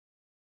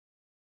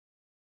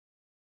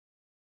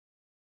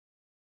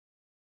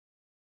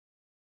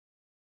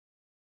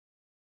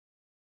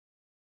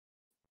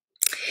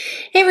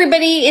Hey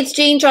everybody, it's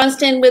Jane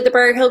Johnston with the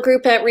Briar Hill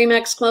Group at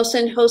Remax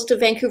Closen, host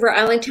of Vancouver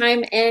Island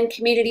Time and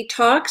Community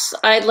Talks.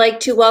 I'd like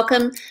to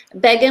welcome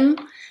Begum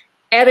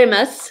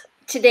Eryilmaz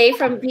today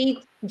from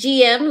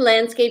BGM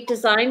Landscape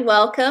Design.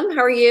 Welcome.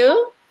 How are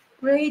you?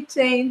 Great,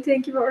 Jane.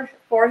 Thank you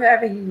for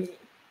having me.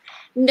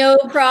 No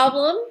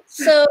problem.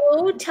 So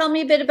tell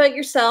me a bit about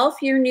yourself.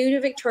 You're new to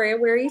Victoria.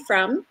 Where are you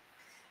from?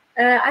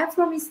 I'm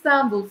from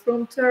Istanbul,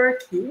 from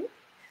Turkey.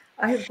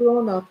 I have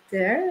grown up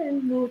there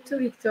and moved to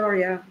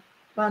Victoria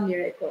 1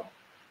 year ago.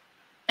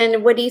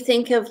 And what do you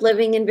think of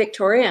living in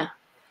Victoria?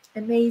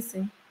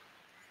 Amazing.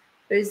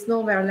 There is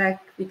nowhere like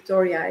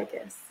Victoria, I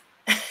guess.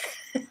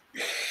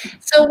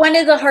 So one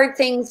of the hard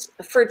things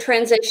for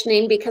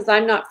transitioning, because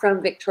I'm not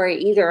from Victoria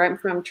either, I'm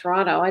from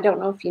Toronto. I don't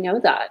know if you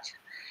know that,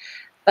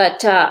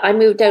 but I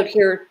moved out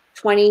here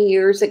 20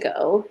 years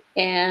ago,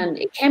 and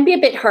it can be a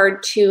bit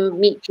hard to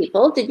meet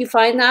people. Did you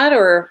find that,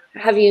 or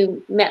have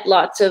you met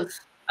lots of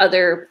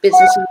other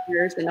business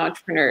owners and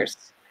entrepreneurs?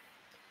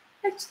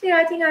 Actually,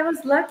 I think I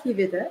was lucky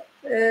with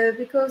it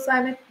because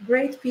I met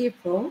great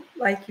people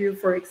like you,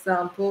 for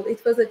example.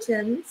 It was a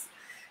chance.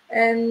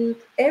 And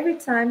every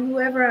time,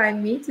 whoever I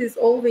meet is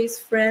always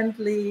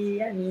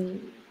friendly. I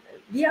mean,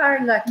 we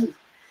are lucky.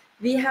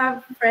 We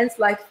have friends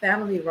like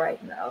family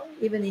right now,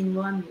 even in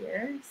 1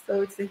 year.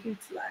 So it's a huge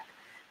luck.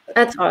 But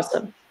That's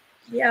awesome.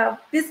 yeah,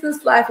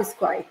 business life is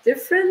quite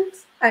different.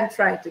 I'm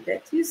trying to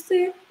get used to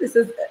it. This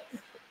is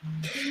it.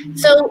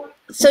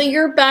 So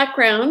your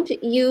background,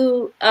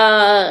 you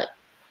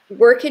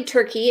work in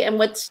Turkey, and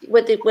what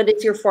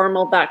is your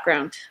formal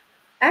background?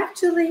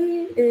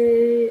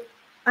 Actually,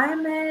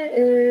 I'm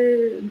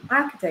an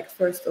architect,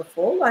 first of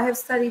all. I have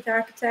studied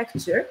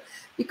architecture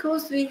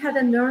because we had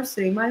a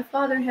nursery. My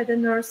father had a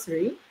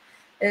nursery.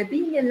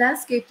 Being a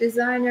landscape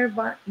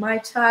designer, my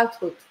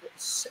childhood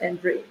wish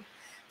and dream.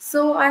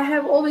 So I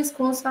have always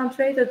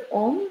concentrated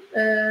on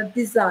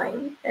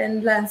design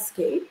and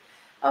landscape.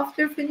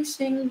 After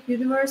finishing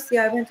university,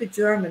 I went to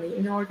Germany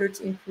in order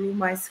to improve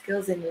my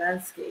skills in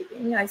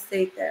landscaping. I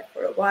stayed there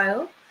for a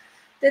while.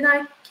 Then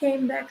I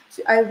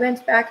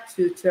went back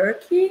to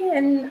Turkey,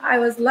 and I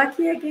was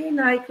lucky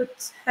again. I could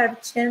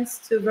have chance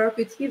to work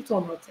with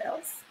Hilton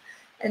hotels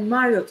and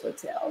Marriott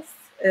hotels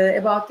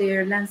about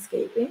their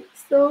landscaping.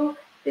 So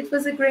it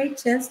was a great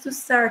chance to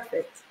start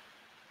with.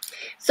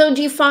 So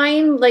do you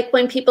find, like,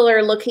 when people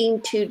are looking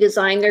to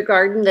design their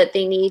garden, that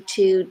they need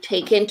to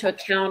take into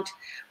account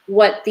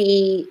what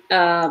the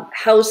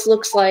house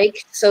looks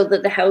like so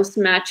that the house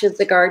matches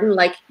the garden?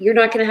 Like, you're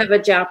not going to have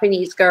a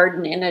Japanese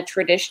garden in a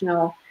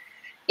traditional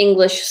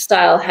English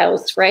style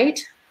house, right?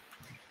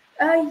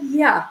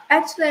 Yeah,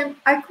 actually,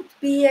 I could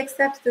be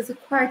accepted as a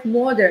quite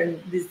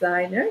modern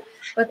designer,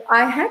 but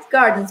I had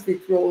gardens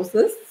with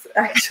roses,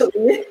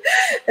 actually.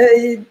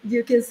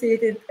 You can see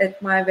it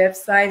at my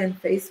website and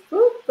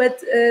Facebook,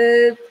 but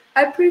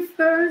I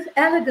prefer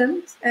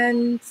elegant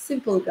and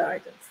simple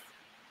gardens.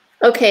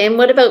 Okay, and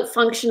what about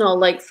functional,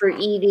 like for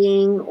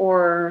eating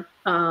or,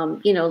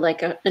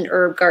 like an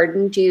herb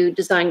garden? Do you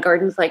design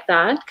gardens like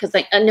that? Because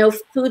I know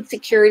food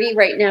security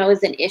right now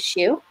is an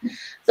issue.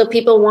 So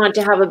people want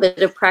to have a bit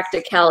of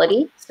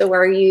practicality. So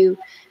are you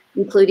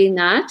including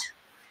that?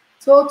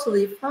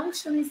 Totally.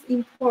 Function is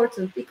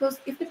important because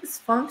if it is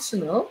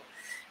functional,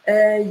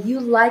 you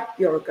like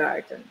your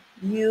garden,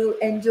 you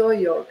enjoy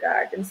your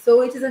garden.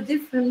 So it is a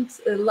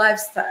different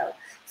lifestyle.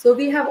 So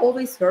we have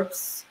always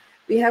herbs,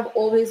 we have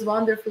always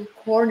wonderful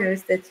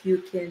corners that you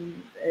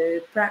can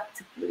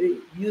practically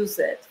use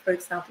it. For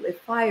example, a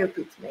fire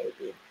pit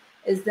maybe,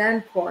 a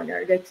zen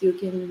corner that you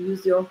can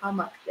use your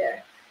hammock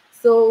there.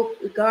 So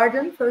the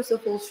garden, first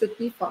of all, should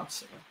be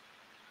functional.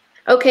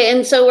 Okay,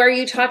 and so are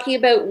you talking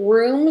about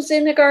rooms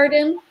in the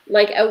garden,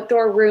 like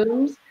outdoor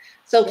rooms?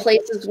 So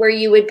places where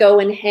you would go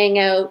and hang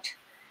out,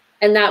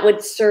 and that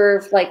would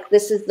serve, like,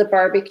 this is the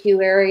barbecue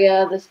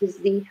area, this is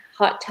the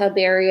hot tub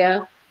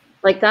area,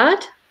 like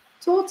that?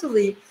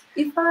 Totally.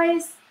 If I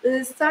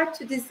start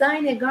to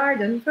design a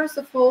garden, first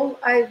of all,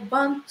 I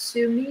want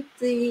to meet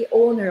the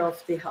owner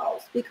of the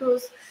house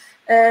because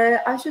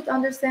I should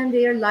understand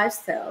their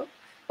lifestyle.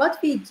 What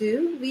we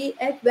do, we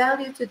add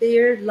value to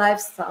their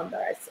life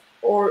standards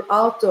or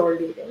outdoor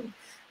living.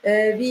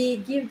 We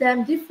give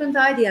them different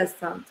ideas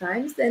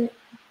sometimes, and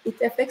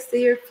it affects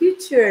their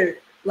future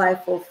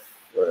life of,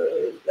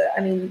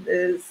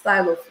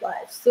 style of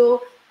life.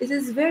 So it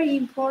is very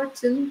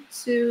important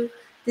to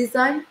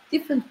design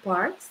different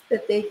parts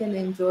that they can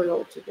enjoy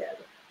all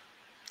together.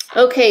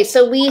 Okay,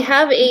 so we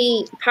have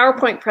a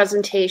PowerPoint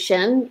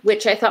presentation,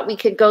 which I thought we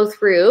could go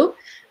through.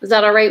 Is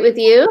that all right with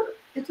you?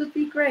 It would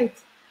be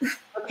great.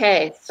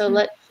 Okay, so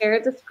let's share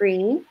the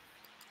screen.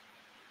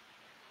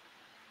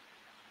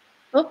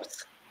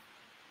 Oops.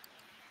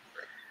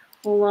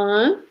 Hold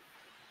on.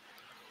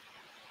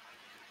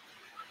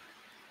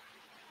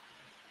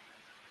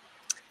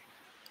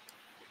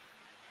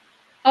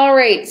 All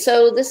right,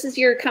 so this is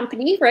your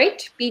company,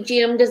 right?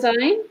 BGM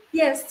Design?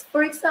 Yes,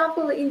 for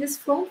example, in this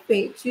front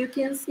page, you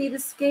can see the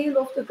scale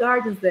of the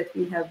gardens that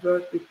we have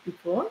worked with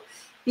before.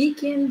 We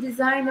can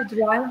design a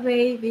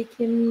driveway, we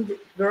can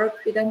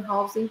work with a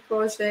housing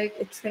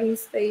project, a train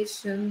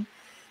station,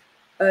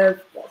 a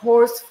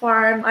horse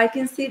farm. I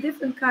can see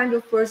different kind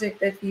of project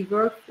that we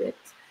work with.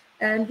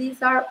 And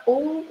these are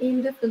all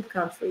in different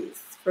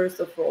countries, first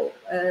of all.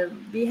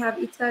 We have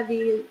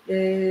Italy,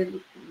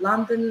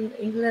 London,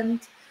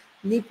 England,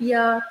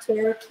 Libya,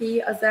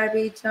 Turkey,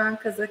 Azerbaijan,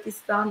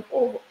 Kazakhstan,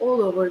 all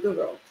over the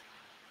world.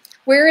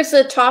 Where is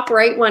the top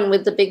right one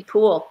with the big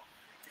pool?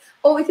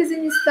 Oh, it is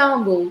in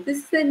Istanbul.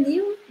 This is a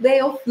new way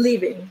of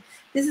living.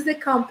 This is a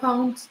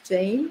compound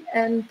chain,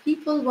 and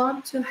people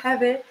want to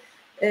have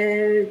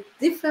a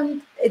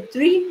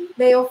dream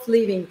way of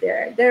living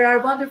there. There are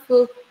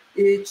wonderful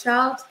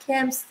child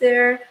camps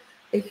there,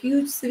 a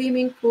huge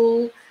swimming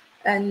pool,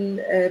 and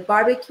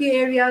barbecue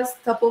areas,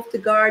 top of the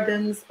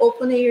gardens,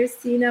 open air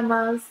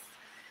cinemas,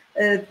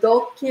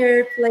 dog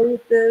care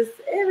places,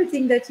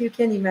 everything that you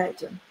can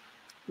imagine.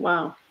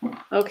 Wow.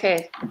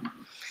 Okay.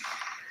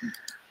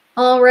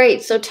 All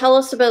right. So tell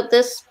us about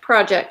this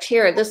project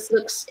here. This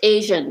looks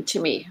Asian to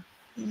me.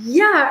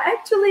 Yeah,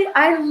 actually,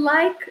 I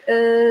like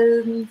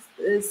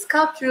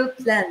sculptural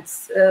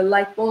plants,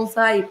 like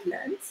bonsai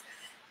plants.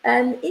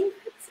 And in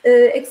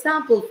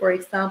example, for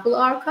example,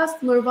 our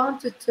customer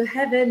wanted to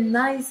have a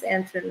nice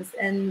entrance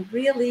and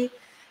really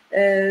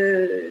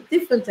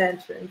different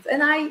entrance.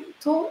 And I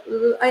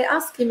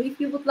asked him, if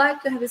you would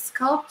like to have a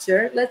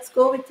sculpture, let's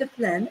go with the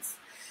plants.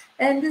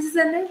 And this is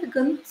an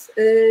elegant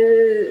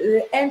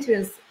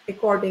entrance,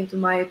 according to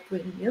my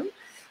opinion.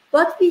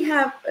 What we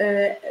have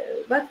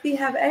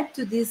added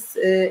to this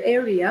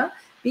area,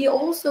 we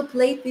also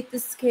played with the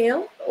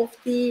scale of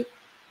the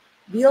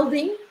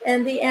building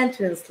and the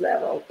entrance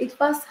level. It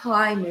was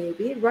high,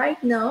 maybe.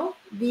 Right now,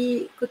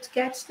 we could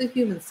catch the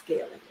human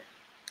scale here.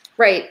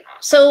 Right.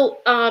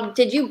 So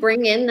did you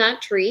bring in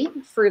that tree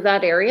for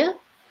that area?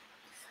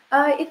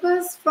 It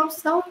was from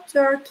South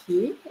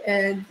Turkey,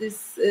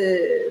 this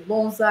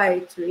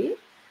bonsai tree.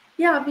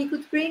 Yeah, we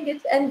could bring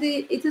it, and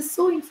it is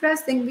so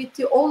interesting with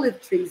the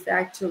olive trees.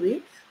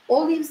 Actually,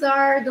 olives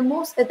are the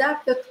most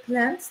adapted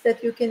plants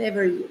that you can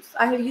ever use.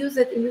 I have used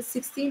it in the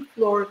 16th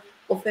floor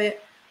of a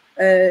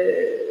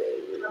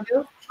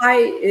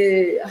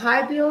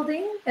high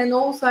building, and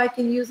also I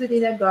can use it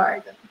in a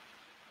garden.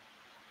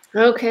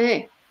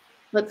 Okay.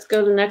 Let's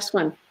go to the next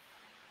one.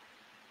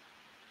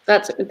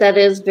 That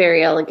is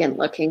very elegant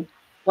looking.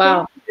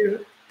 Wow. Thank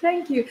you.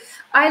 Thank you.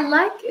 I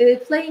like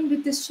playing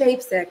with the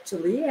shapes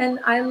actually, and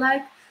I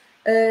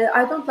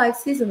don't like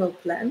seasonal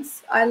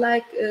plants. I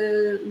like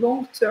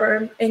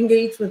long-term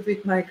engagement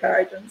with my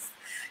gardens,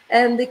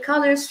 and the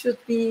colors should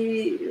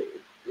be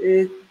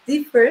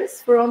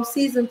differs from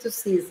season to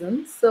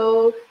season,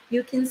 so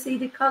you can see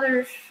the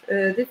color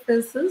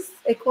differences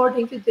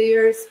according to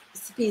their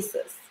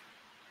species.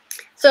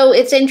 So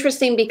it's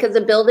interesting because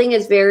the building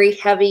is very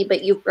heavy,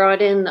 but you've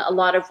brought in a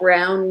lot of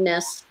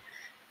roundness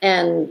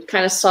and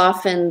kind of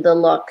softened the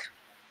look.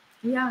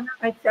 Yeah,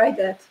 I tried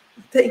that.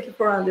 Thank you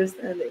for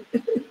understanding.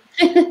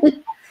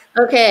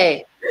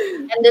 Okay.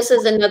 And this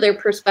is another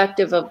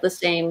perspective of the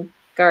same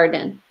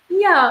garden.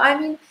 Yeah, I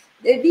mean,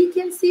 we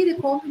can see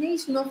the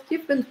combination of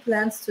different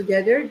plants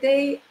together.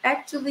 They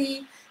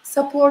actually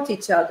support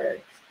each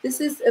other.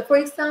 This is, for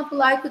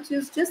example, I could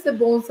use just a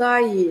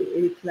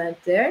bonsai plant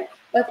there,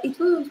 but it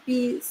wouldn't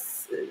be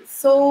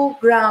so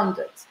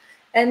grounded.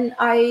 And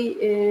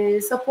I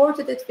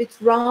supported it with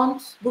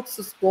round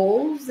buxus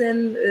bowls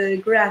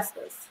and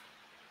grasses.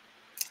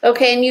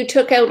 Okay, and you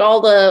took out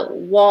all the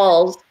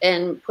walls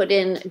and put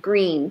in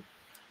green.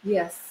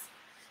 Yes.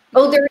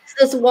 Oh,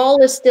 this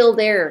wall is still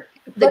there.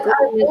 The But I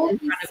green is in always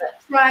front of it.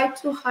 try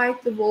to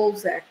hide the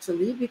walls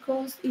actually,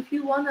 because if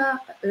you want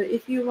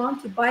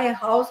to buy a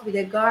house with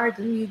a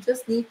garden, you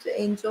just need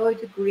to enjoy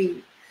the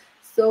green.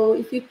 So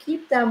if you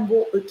keep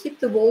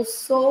the walls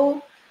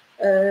so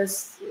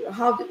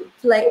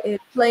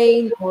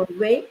plain or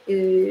way,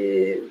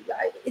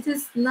 it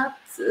is not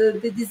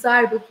the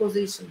desirable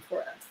position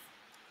for us.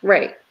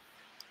 Right.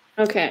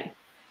 Okay.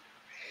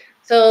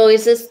 So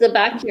is this the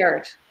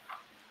backyard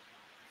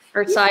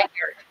or Yeah, side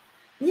yard?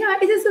 yeah,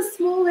 it is a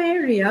small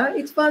area.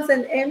 It was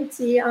an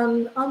empty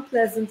and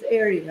unpleasant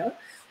area.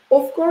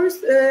 Of course,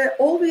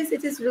 always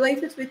it is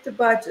related with the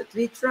budget.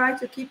 We try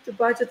to keep the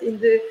budget in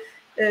the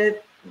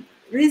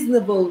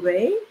reasonable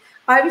way.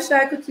 I wish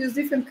I could use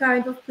different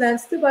kind of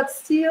plants too, but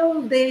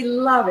still they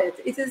love it.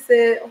 It is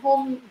a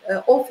home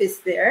office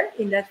there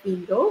in that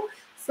window,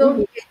 so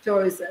he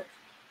enjoys it.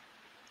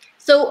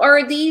 So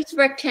are these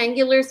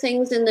rectangular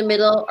things in the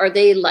middle, are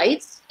they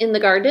lights in the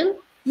garden?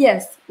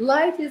 Yes,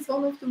 light is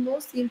one of the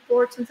most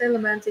important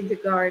elements in the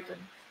garden.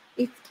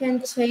 It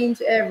can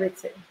change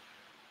everything.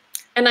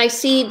 And I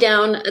see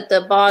down at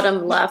the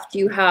bottom left,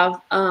 you have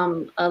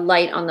a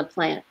light on the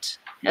plant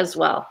as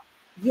well.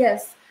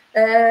 Yes,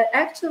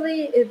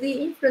 actually, the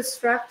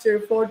infrastructure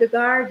for the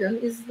garden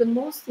is the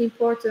most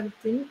important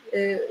thing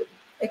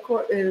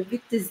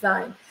with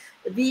design.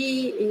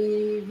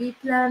 We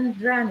plan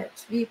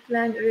drainage, we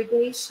plan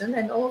irrigation,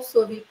 and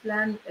also we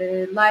plan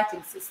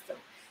lighting system.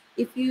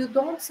 If you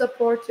don't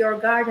support your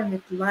garden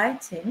with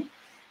lighting,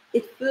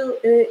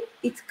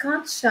 it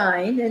can't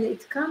shine and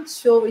it can't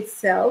show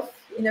itself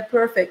in a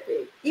perfect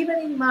way. Even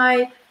in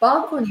my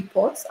balcony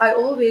pots, I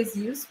always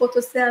use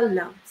photocell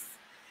lamps.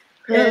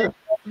 Uh, Huh.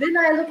 when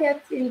I look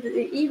at in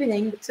the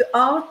evening to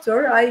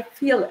outdoor, I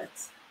feel it,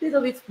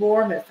 little bit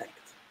warm effect.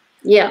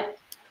 Yeah.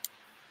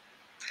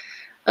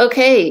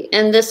 Okay,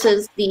 and this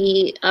is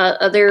the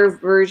other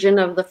version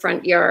of the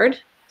front yard.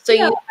 So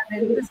Yeah, you I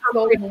mean, this is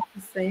almost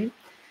the same.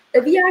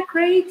 We are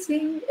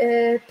creating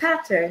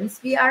patterns.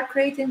 We are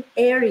creating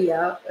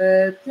area,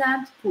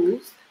 plant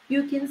pools.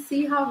 You can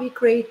see how we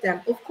create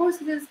them. Of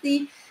course, it is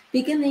the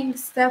beginning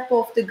step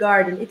of the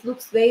garden. It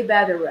looks way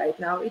better right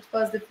now. It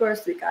was the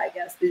first week, I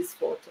guess, these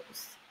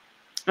photos.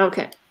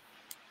 okay.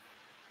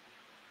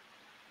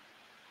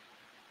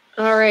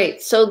 All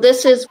right. So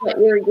this is what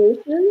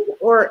irrigation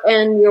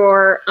and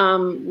your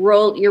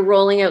you're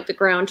rolling out the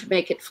ground to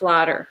make it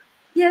flatter.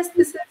 Yes,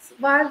 this is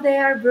while they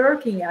are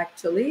working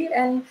actually.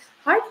 And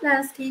hard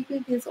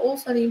landscaping is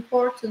also an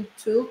important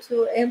tool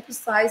to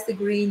emphasize the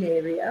green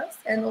areas.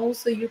 And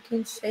also you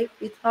can shape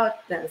with hard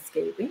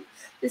landscaping.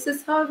 This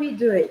is how we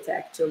do it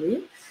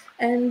actually.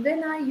 And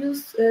when I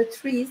use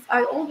trees,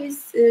 I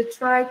always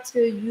try to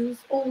use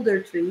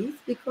older trees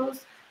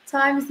because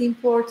time is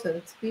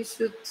important. We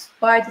should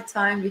buy the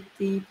time with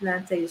the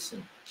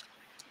plantation.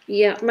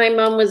 Yeah, my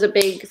mom was a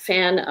big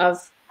fan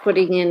of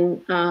putting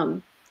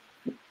in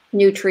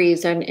new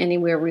trees and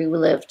anywhere we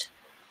lived.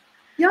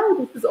 Yeah,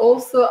 this is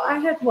also, I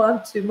had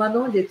one too,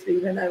 magnolia tree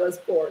when I was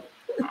born.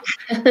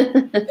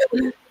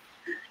 Yeah.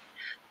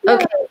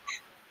 Okay.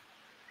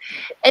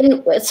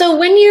 And so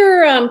when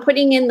you're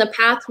putting in the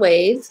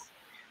pathways,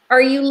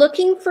 are you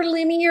looking for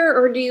linear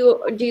or do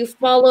you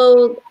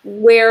follow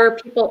where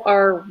people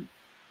are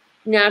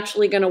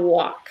naturally going to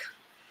walk?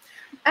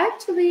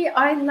 Actually,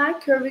 I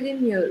like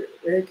curvilinear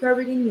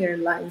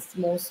lines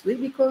mostly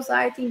because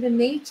I think the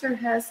nature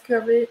has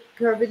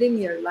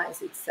curvilinear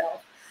lines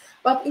itself.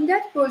 But in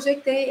that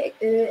project, they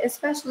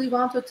especially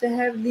wanted to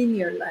have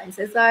linear lines.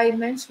 As I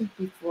mentioned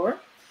before,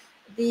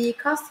 the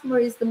customer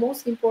is the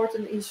most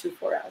important issue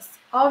for us.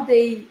 How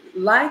they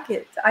like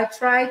it. I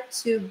try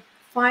to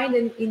find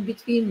an in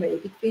between way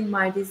between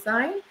my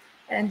design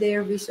and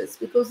their wishes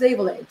because they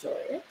will enjoy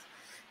it.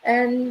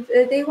 And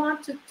they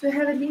wanted to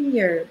have a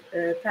linear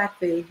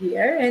pathway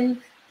here, and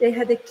they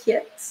had a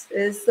kit.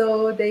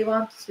 So they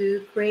want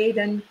to create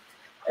an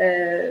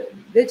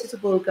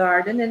vegetable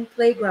garden and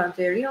playground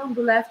area on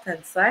the left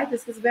hand side.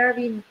 This is where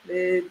we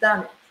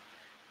done it.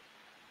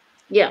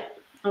 Yeah.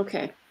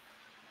 Okay.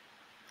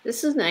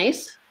 This is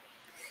nice.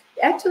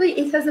 Actually,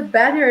 it has a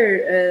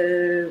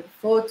better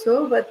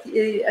photo, but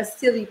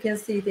still you can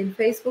see it in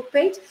Facebook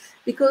page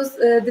because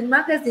the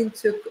magazine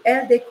took,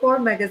 El Decor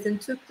magazine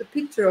took the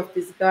picture of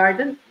this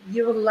garden.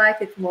 You will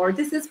like it more.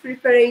 This is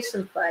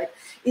preparation side,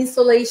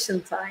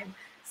 installation time.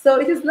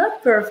 So it is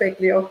not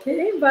perfectly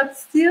okay, but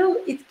still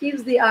it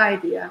gives the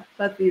idea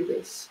what we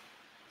wish.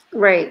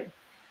 Right.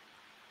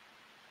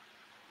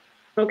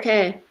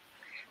 Okay.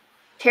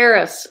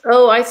 Terrace.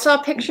 Oh, I saw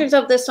pictures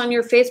of this on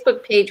your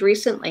Facebook page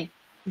recently.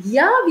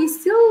 Yeah, we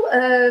still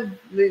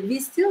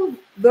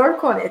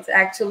work on it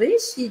actually.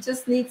 She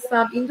just needs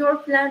some indoor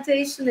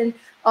plantation and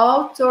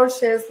outdoor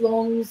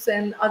chaiselongs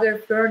and other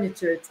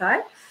furniture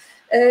type.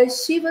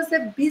 She was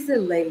a busy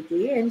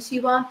lady and she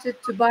wanted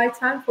to buy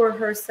time for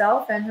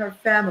herself and her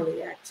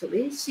family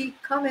actually. She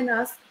come and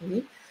asked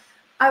me,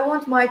 I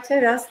want my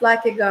terrace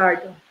like a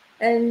garden.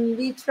 And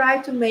we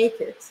try to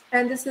make it.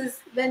 And this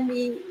is when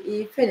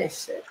we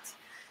finish it.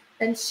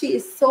 And she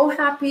is so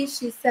happy.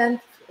 She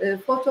sent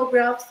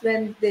photographs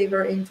when they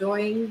were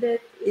enjoying the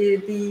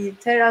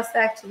terrace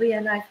actually.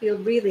 And I feel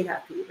really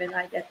happy when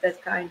I get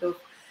that kind of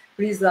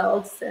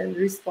results and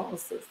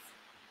responses.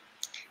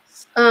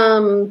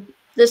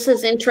 This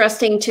is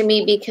interesting to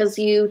me because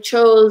you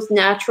chose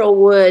natural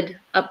wood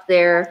up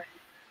there,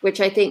 which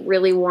I think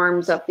really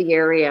warms up the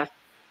area.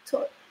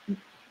 So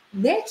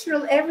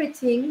natural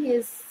everything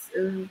is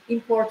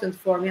important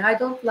for me. I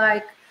don't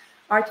like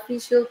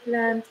artificial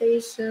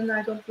plantation.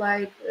 I don't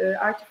like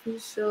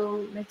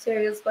artificial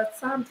materials, but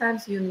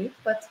sometimes you need.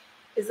 But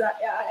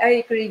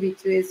I agree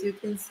with you. As you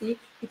can see,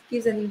 it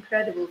gives an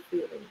incredible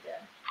feeling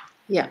there.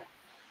 Yeah.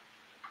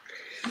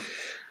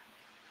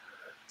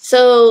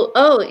 So,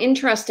 oh,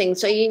 interesting.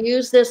 So you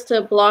use this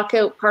to block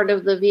out part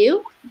of the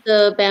view,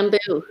 the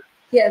bamboo.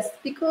 Yes,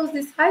 because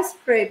these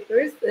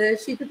skyscrapers,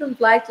 she didn't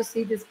like to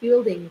see this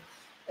building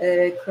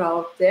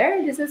crowd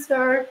there. This is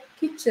her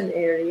kitchen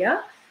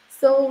area.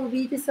 So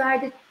we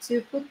decided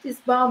to put these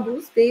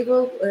bamboos. They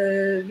will,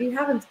 we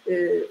haven't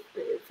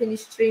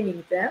finished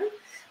trimming them,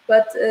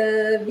 but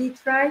we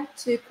tried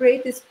to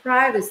create this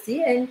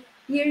privacy. And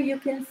here you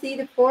can see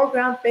the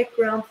foreground,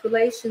 background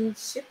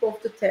relationship of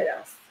the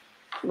terrace.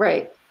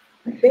 Right.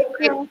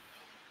 Background.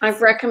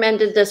 I've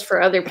recommended this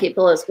for other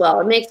people as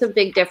well. It makes a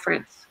big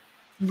difference.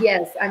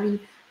 Yes, I mean,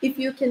 if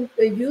you can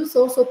use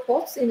also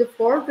pots in the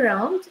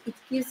foreground, it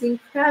gives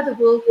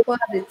incredible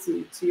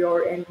quality to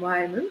your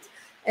environment.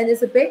 And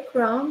as a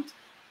background,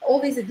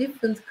 always a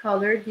different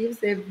color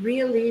gives a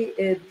really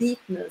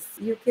deepness.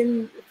 You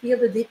can feel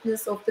the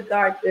deepness of the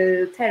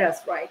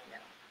terrace right now.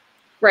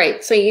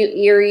 Right. So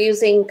you're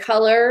using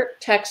color,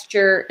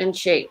 texture, and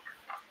shape.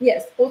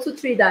 Yes, also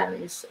 3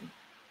 dimension.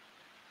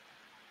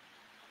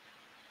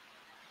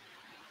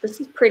 This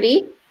is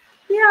pretty.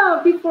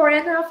 Yeah, before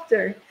and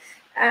after.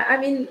 I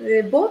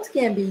mean, both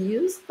can be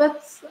used,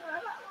 but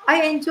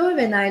I enjoy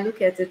when I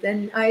look at it,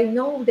 and I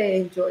know they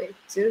enjoy it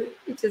too,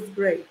 which is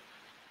great.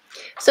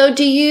 So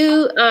do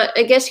you,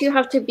 I guess you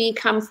have to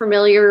become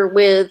familiar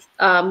with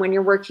when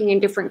you're working in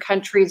different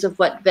countries of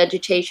what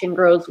vegetation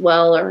grows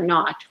well or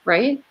not,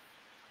 right?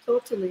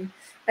 Totally.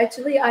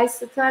 Actually, I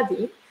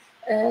study.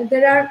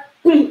 There are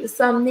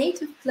some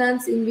native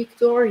plants in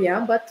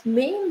Victoria, but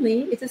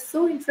mainly it is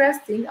so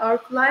interesting. Our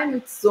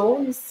climate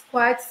zone is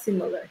quite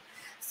similar.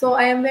 So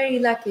I am very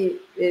lucky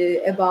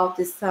about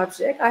this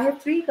subject. I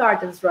have 3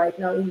 gardens right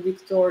now in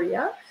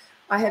Victoria.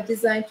 I have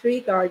designed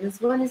 3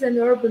 gardens. One is an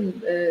urban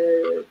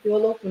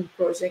development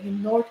project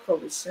in North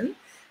Coalition.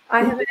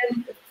 I have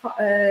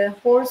a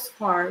horse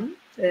farm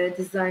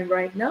design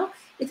right now.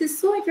 It is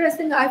so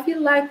interesting. I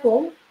feel like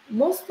home.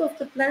 Most of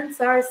the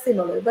plants are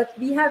similar, but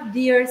we have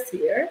deers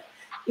here.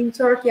 In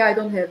Turkey, I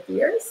don't have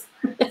deers.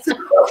 So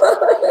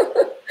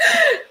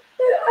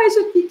I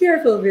should be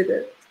careful with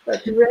it,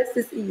 but the rest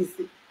is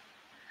easy.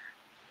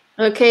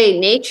 Okay,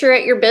 nature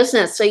at your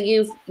business. So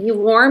you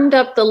warmed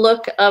up the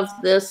look of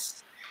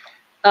this.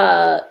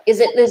 Is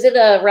it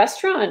a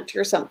restaurant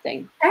or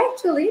something?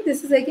 Actually,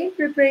 this is again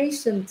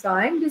preparation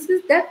time.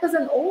 That was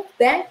an old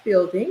bank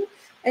building,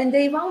 and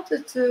they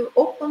wanted to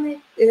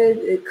open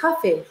it, a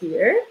cafe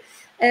here.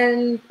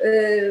 And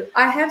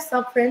I have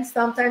some friends.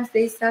 Sometimes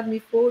they send me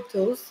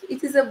photos.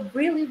 It is a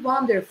really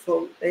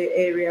wonderful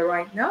area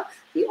right now.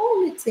 The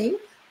only thing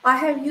I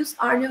have used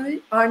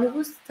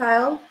Arnavut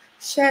style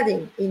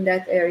shading in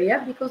that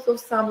area because of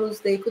some rules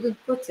they couldn't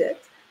put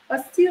it,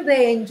 but still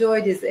they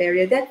enjoy this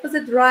area. That was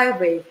a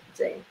driveway,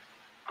 Jane.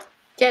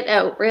 Get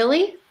out,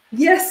 really?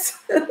 Yes.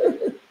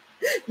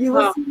 You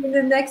will Wow. see in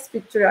the next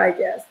picture, I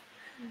guess.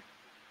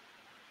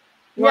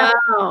 Yeah,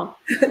 Wow.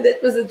 that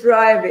was a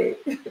driveway.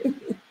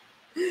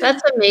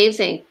 That's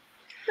amazing.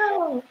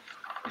 Oh,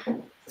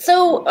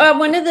 So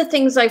one of the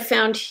things I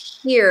found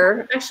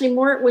here, actually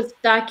more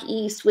with back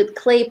east with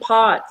clay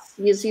pots,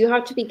 is you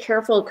have to be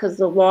careful because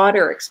the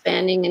water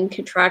expanding and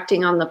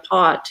contracting on the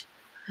pot.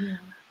 yeah.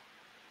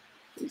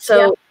 Yeah.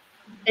 So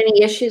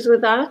any issues with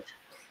that?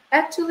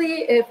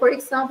 Actually, for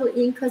example,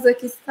 in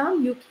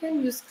Kazakhstan, you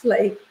can use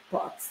clay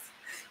pots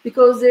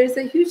because there is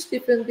a huge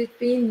difference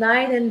between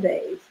night and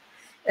day.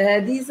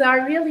 These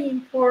are really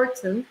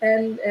important,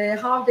 and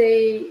how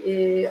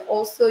they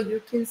also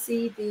you can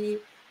see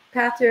the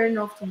pattern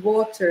of the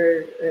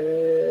water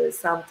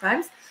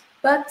sometimes.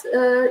 But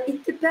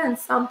it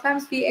depends.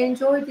 Sometimes we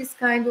enjoy this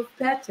kind of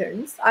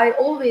patterns. I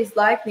always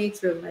like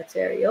natural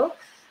material,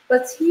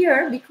 but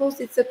here because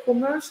it's a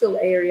commercial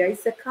area,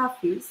 it's a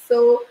coffee,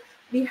 so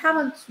we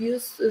haven't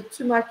used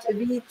too much.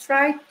 We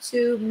tried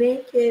to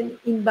make an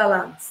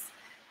imbalance.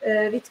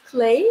 With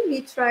clay,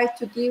 we tried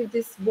to give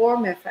this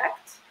warm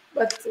effect,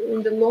 but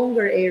in the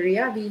longer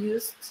area, we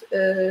used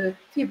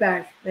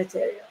fiber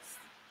materials.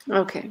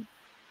 Okay.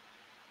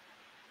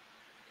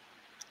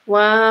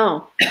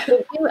 Wow.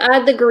 So you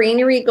add the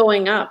greenery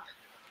going up.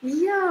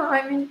 Yeah,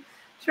 I mean,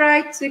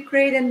 try to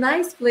create a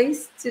nice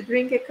place to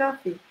drink a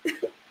coffee.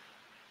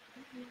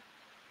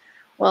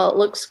 Well, it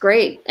looks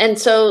great. And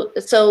so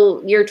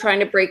you're trying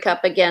to break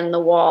up again the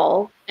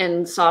wall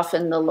and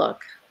soften the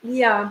look.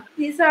 Yeah,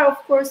 these are, of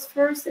course,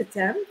 first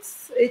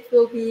attempts. It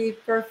will be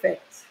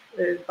perfect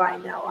by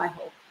now, I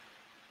hope.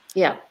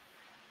 Yeah.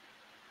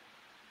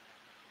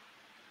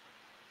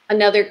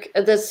 Another,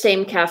 the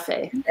same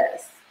cafe.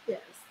 Yes,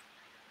 yes.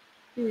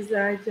 These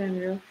are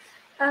general.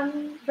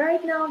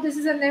 Right now, this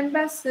is an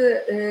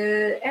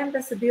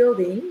embassy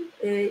building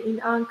in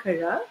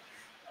Ankara.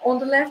 On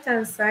the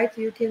left-hand side,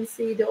 you can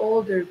see the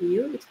older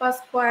view. It was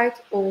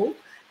quite old.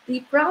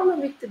 The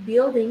problem with the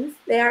buildings,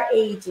 they are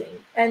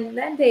aging, and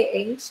when they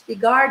age, the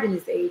garden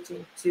is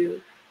aging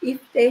too. If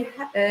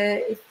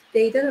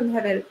they didn't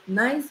have a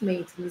nice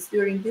maintenance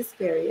during this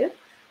period,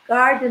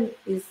 garden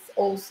is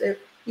also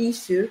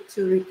issue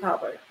to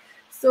recover.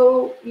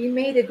 So we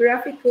made a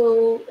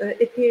graphical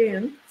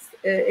appearance,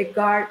 a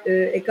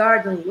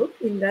garden look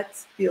in that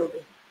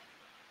building.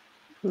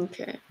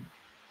 Okay.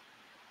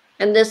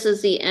 And this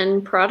is the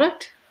end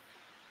product?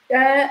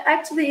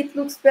 Actually, it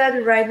looks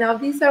better right now.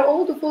 These are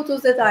all the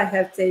photos that I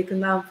have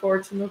taken,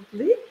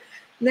 unfortunately.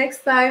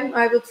 Next time,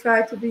 I will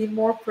try to be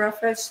more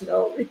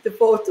professional with the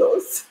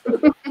photos.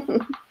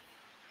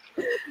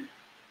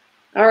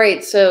 All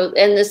right. So,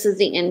 and this is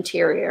the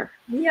interior.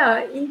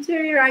 Yeah,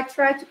 interior, I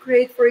try to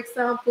create, for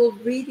example,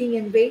 reading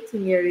and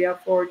waiting area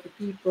for the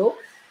people.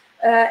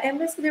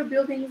 Ambassador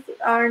buildings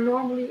are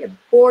normally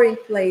boring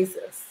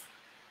places.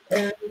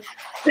 Uh,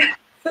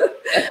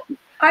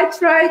 I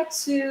try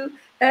to.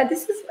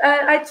 This is.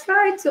 I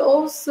try to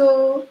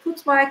also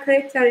put my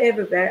character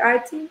everywhere. I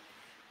think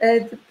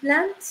the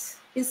plant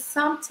is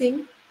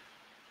something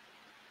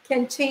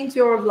can change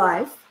your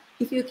life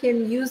if you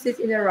can use it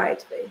in a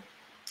right way.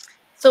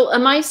 So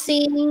am I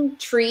seeing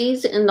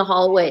trees in the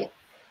hallway?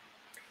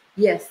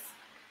 Yes.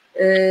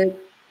 Uh,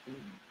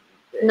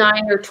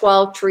 9 or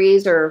 12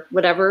 trees or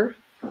whatever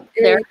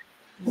there?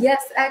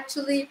 yes,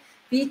 actually,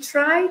 we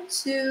try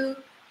to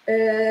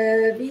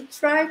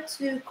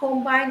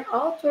combine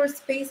outdoor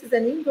spaces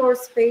and indoor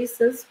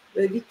spaces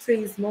with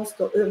trees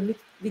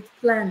with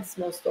plants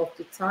most of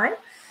the time,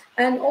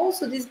 and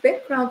also this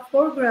background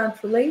foreground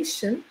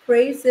relation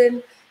creates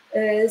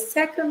a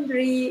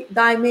secondary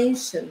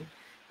dimension.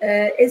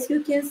 As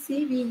you can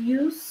see, we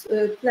use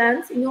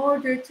plants in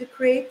order to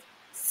create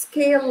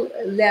scale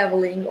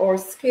leveling or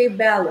scale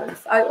balance.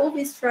 I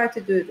always try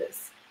to do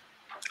this.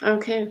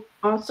 Okay,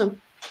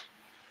 awesome.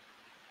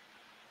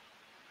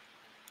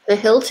 The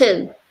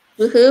Hilton.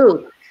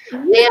 Woohoo.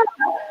 They Yeah,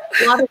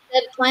 have a lot of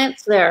dead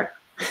plants there.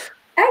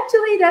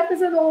 actually, that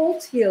was an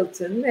old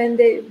Hilton, and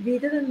we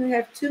didn't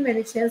have too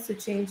many chance to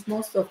change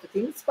most of the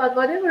things. But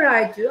whatever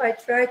I do, I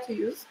try to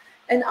use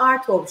an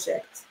art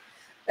object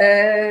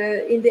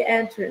in the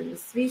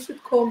entrance. We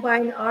should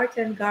combine art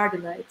and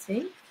garden, I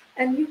think.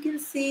 And you can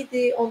see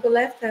the on the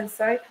left hand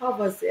side how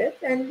was it,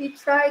 and we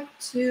tried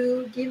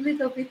to give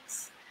little bit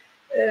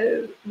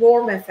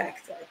warm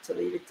effect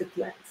actually with the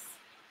plants.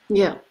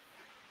 Yeah,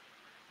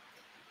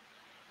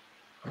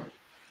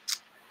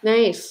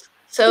 nice. Yeah.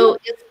 So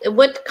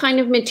what kind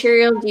of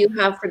material do you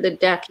have for the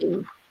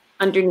decking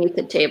underneath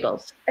the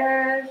tables?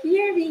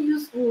 Here we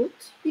use wood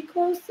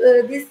because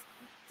this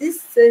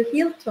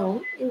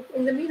Hilton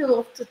in the middle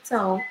of the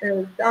town,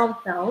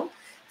 downtown.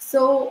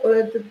 So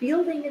the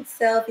building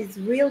itself is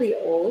really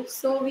old.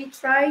 So we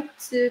try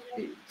to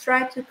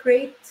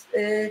create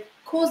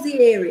cozy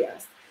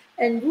areas,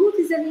 and wood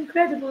is an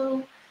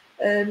incredible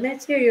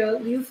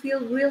material. You feel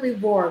really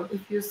warm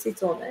if you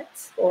sit on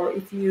it or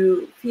if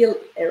you feel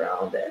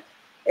around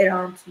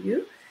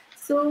you.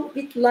 So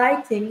with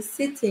lighting,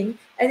 sitting,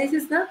 and it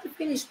is not the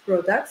finished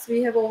products.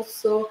 We have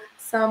also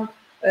some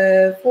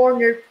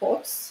corner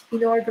pots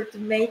in order to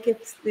make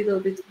it a little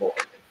bit warmer.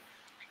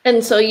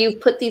 And so you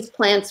put these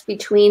plants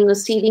between the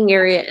seating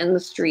area and the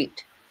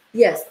street.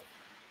 Yes,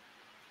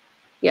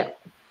 Yeah.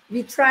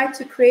 we try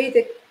to create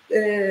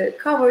a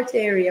covered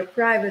area,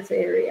 private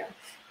area.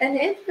 And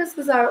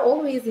entrances are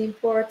always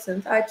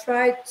important. I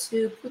try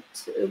to put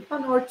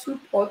one or two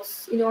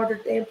pots in order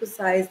to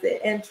emphasize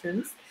the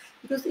entrance.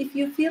 Because if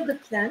you feel the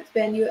plant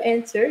when you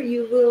enter,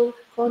 you will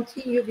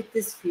continue with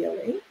this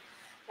feeling.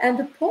 And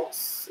the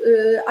pots,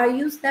 I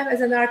use them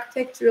as an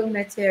architectural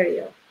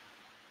material.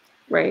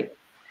 Right.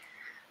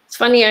 It's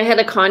funny, I had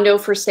a condo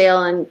for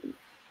sale and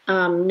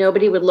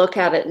nobody would look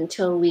at it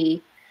until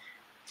we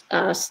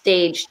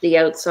staged the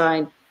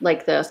outside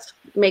like this.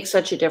 It makes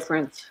such a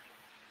difference.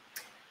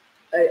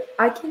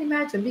 I can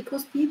imagine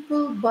because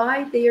people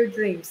buy their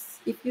dreams.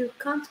 If you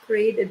can't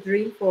create a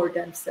dream for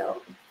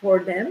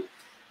them,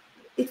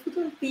 it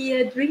wouldn't be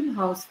a dream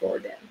house for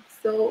them.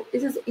 So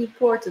it is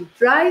important.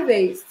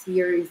 Driveways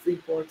here is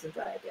important,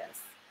 I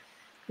guess.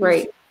 We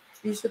Right. should,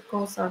 we should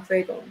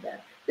concentrate on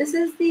that. This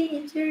is the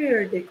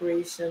interior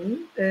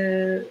decoration.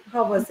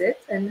 How was it,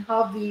 and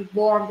how we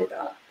warmed it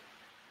up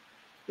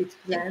with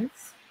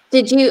plants? Do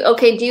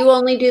you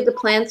only do the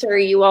plants or are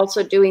you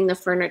also doing the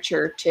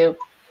furniture too?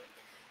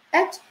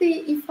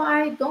 Actually, if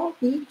I don't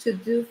need to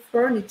do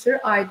furniture,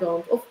 I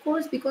don't. Of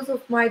course, because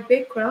of my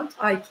background,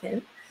 I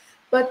can.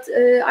 But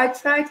I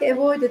try to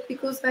avoid it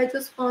because I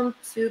just want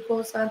to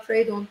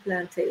concentrate on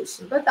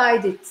plantation. But I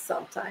did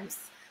sometimes,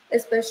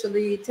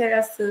 especially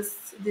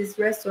terraces, these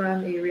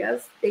restaurant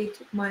areas. They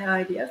took my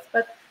ideas,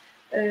 but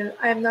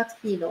I'm not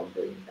keen on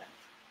doing that.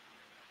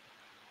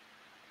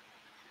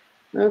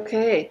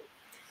 Okay.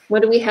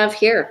 What do we have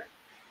here?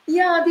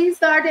 Yeah,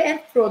 these are the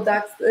end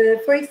products.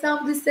 For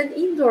example, this is an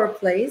indoor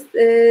place.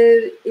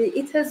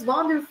 It has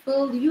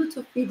wonderful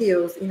YouTube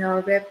videos in our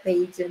web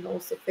page and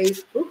also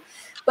Facebook.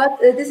 But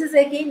this is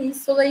again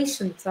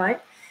installation time.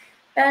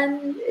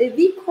 And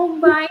we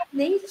combine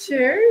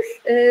nature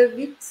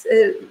with,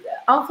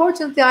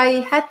 unfortunately, I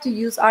had to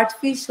use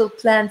artificial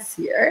plants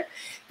here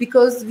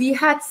because we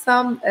had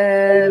some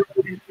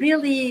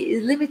really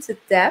limited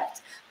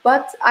depth,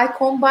 but I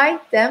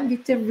combined them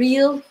with the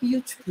real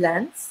huge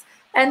plants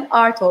and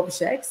art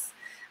objects.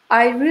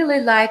 I really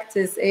like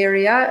this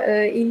area.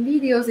 In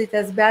videos, it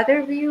has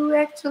better view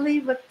actually,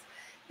 but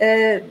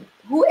uh,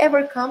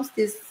 whoever comes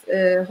this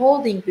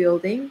holding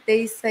building,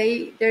 they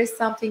say there's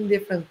something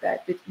different there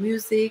with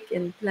music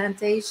and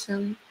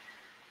plantation.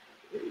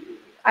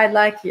 I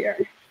like here.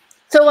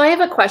 So I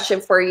have a question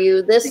for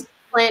you. This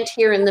plant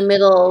here in the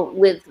middle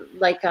with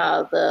like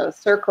the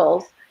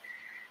circles,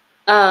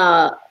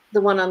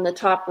 the one on the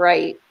top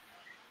right.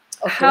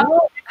 Okay.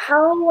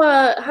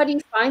 How do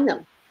you find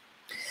them?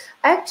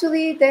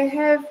 Actually, they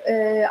have.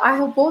 I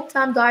have bought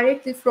them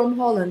directly from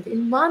Holland.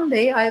 In one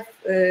day, I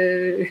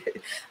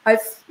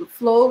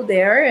flew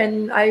there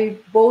and I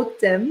bought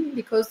them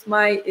because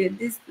my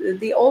this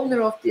the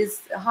owner of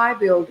this high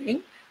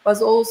building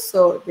was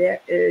also there.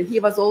 He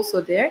was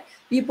also there.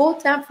 We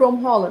bought them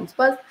from Holland,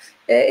 but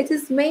it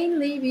is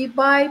mainly we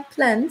buy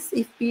plants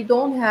if we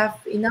don't have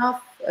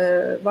enough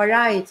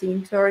variety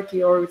in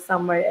Turkey or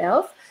somewhere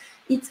else.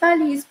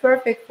 Italy is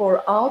perfect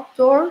for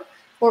outdoor.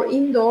 For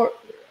indoor,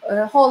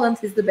 Holland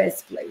is the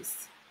best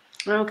place.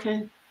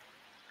 Okay.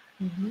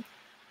 Mhm.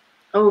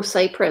 Oh,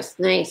 Cyprus.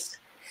 Nice.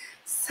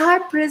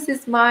 Cyprus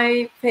is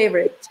my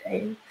favorite,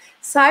 Jane.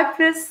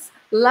 Cyprus,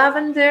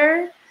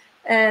 lavender,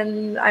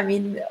 and I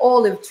mean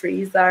olive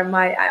trees are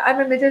my. I'm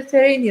a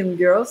Mediterranean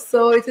girl,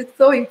 so it is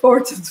so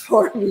important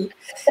for me.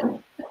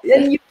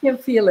 And you can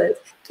feel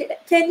it.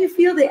 Can you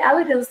feel the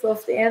elegance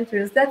of the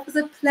entrance? That was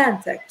a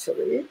plant,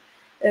 actually.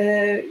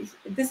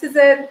 This is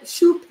a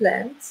shoe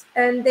plant,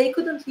 and they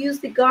couldn't use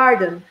the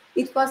garden.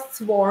 It was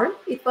swarm.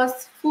 It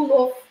was full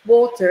of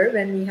water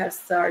when we have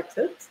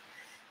started.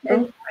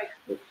 And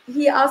Oh,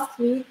 he asked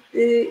me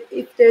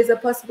if there's a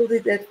possibility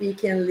that we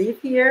can live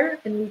here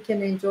and we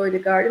can enjoy the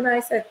garden.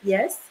 I said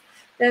yes.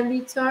 Then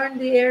we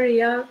turned the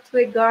area to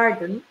a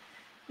garden.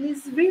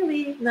 It's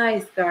really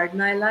nice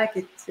garden. I like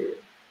it too.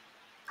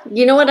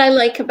 you know what I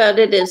like about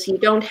it is you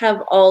don't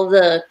have all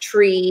the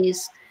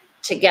trees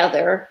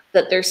together,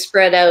 that they're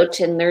spread out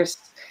and there's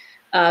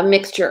a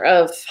mixture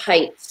of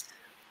heights.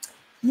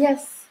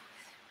 Yes,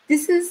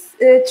 this is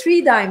a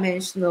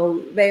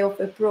three-dimensional way of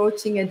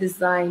approaching a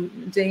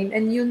design, Jane,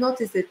 and you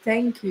notice it.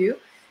 Thank you.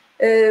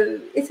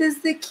 It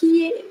is the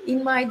key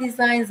in my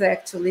designs,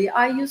 actually.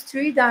 I use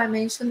three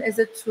dimension as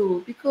a tool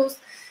because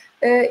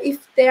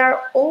if they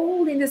are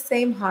all in the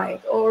same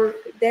height or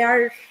they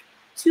are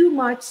too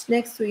much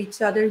next to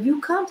each other,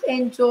 you can't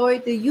enjoy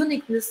the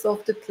uniqueness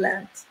of the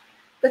plant,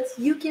 but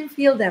you can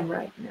feel them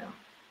right now.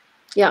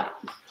 Yeah.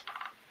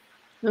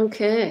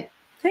 Okay.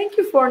 Thank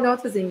you for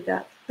noticing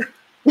that.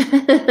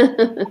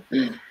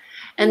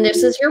 And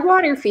this is your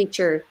water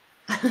feature.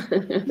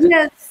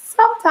 Yes,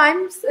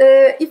 sometimes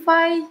if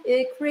I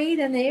create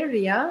an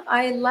area,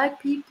 I like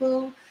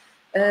people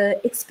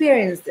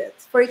experience it.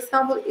 For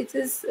example, it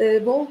is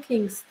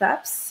walking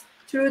steps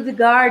through the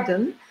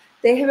garden.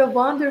 They have a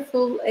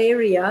wonderful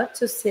area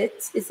to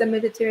sit. It's a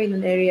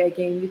Mediterranean area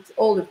again with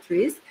olive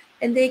trees,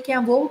 and they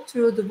can walk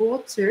through the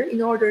water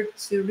in order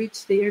to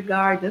reach their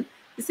garden.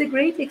 It's a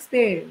great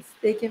experience.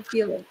 They can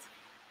feel it.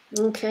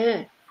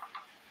 Okay.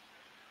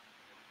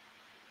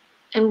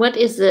 And what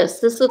is this?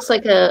 This looks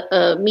like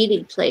a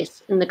meeting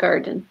place in the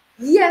garden.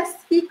 Yes,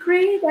 we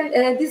create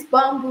these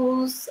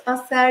bamboos,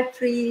 acer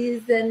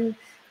trees, and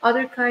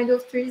other kind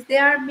of trees. They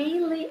are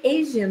mainly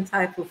Asian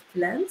type of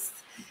plants.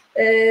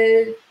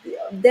 Uh,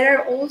 there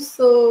are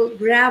also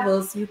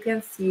gravels you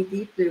can see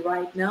deeply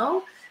right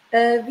now.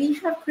 We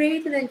have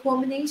created a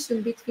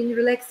combination between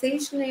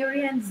relaxation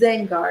area and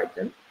Zen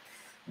garden.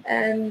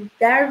 And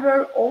there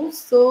were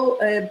also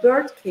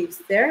bird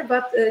caves there,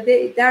 but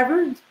there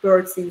weren't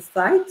birds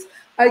inside.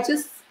 I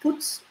just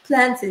put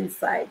plants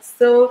inside.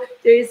 So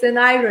there is an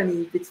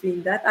irony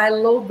between that. I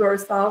love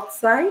birds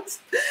outside,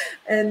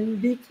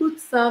 and we put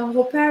some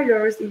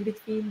hoparlors in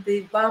between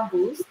the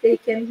bamboos. They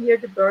can hear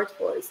the bird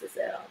voices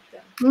around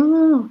them.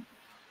 Mm.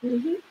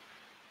 Mm-hmm.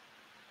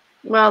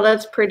 Wow,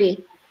 that's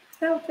pretty.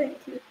 Oh, thank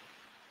you.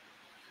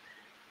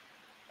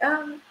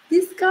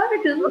 This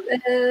garden,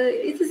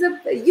 it is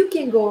a. You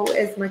can go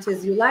as much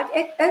as you like.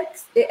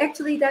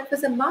 Actually, that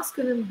was a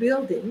masculine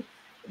building,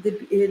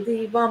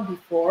 the one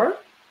before,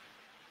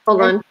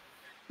 Hold and on.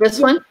 This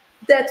yeah, one?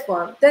 that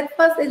one. That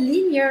was a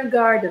linear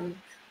garden.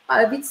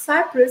 With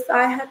Cyprus,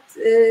 I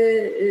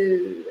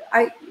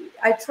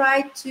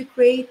tried to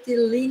create the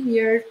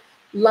linear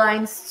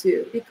lines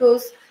too,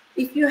 because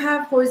if you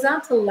have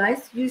horizontal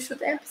lines, you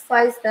should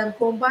emphasize them,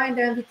 combine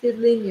them with the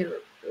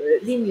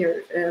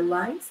linear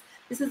lines.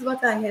 This is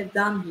what I have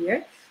done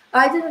here.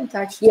 I didn't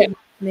touch Yeah. too much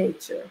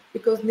nature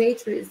because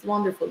nature is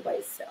wonderful by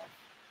itself.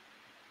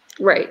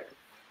 Right.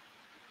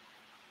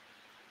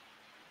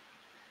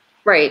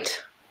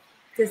 Right.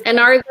 This And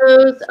are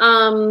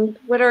those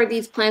what are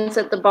these plants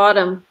at the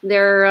bottom?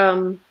 They're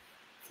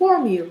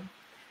formium.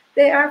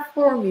 They are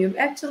formium.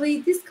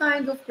 Actually, this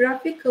kind of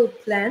graphical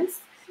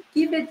plants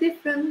give a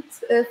different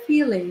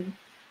feeling.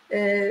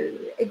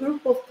 A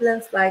group of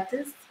plants like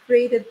this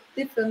create a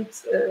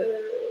different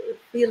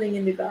feeling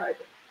in the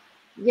garden.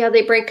 yeah,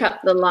 they break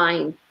up the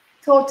line.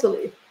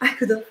 Totally. I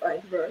couldn't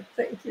find word.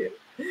 Thank you.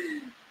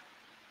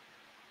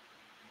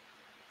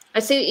 I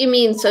see what you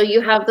mean. So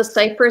you have the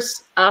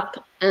cypress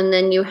up and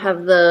then you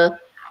have the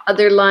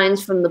other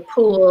lines from the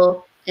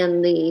pool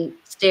and the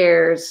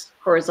stairs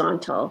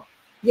horizontal.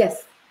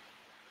 Yes,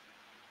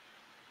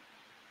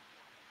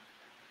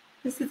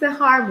 this is a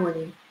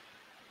harmony.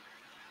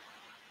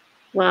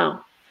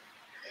 Wow.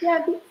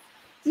 Yeah,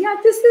 yeah.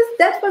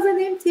 That was an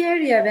empty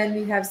area when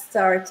we have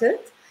started,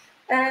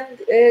 and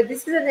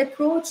this is an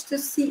approach to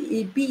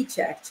sea beach.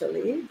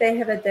 Actually, they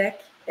have a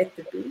deck at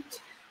the beach,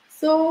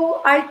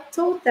 so I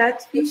thought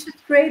that we should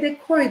create a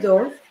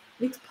corridor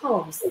with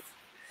palms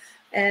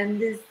and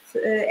these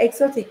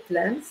exotic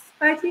plants.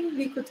 I think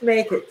we could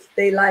make it.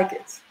 They like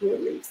it. Who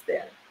lives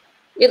there?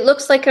 It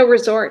looks like a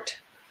resort.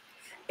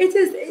 It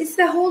is. It's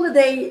a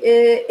holiday.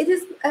 It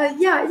is.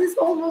 Yeah. It is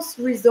almost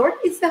resort.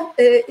 It's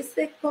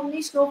a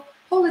combination of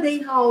holiday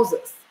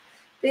houses.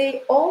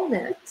 They own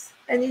it,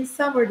 and in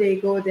summer they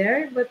go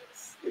there. But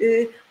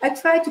I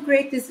try to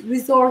create this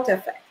resort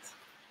effect.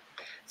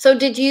 So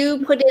did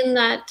you put in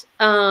that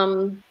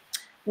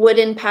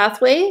wooden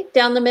pathway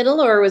down the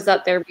middle, or was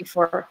that there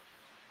before?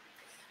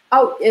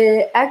 Oh,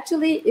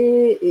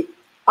 actually,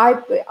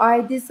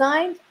 I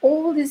designed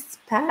all these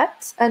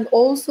paths and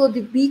also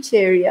the beach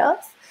areas.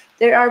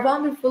 There are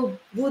wonderful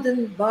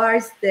wooden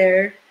bars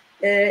there,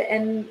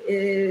 and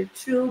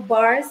through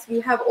bars we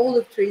have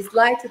olive trees,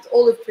 lighted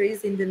olive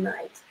trees in the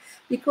night.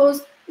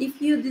 Because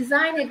if you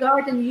design a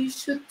garden, you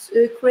should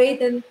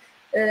create an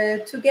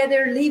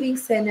together living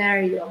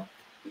scenario.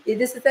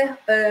 This is a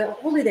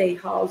holiday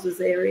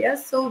houses area,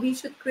 so we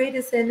should create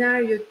a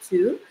scenario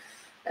too,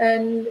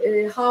 and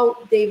how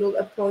they will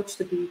approach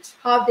the beach,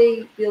 how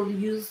they will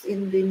use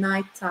in the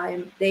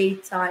nighttime,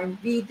 daytime.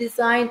 We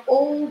design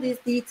all these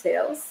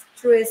details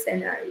through a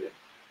scenario.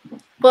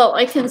 Well,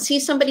 I can see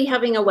somebody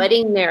having a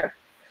wedding there,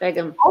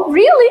 Begum. Oh,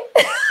 really?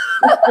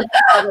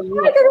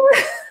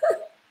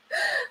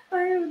 I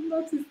have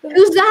noticed that.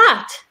 Who's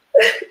that?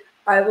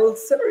 I will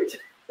search.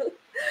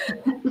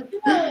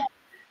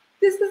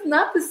 This is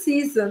not the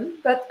season,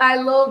 but I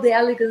love the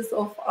elegance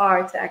of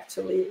art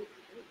actually.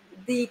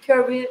 The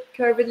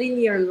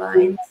curvilinear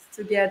lines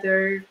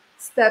together,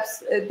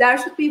 steps. There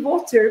should be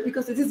water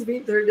because it is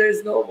winter, there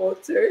is no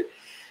water.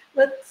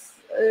 But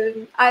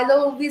I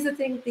love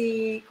visiting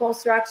the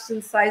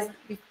construction site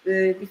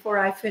before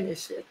I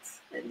finish it.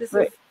 And this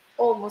Right. is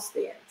almost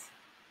the end.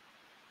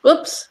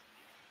 Whoops.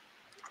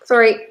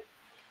 Sorry.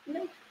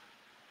 No.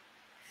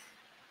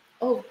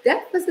 Oh,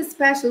 that was a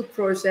special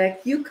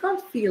project. You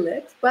can't feel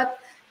it, but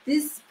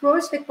this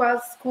project was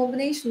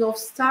combination of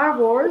Star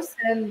Wars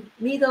and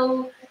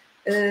middle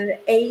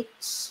I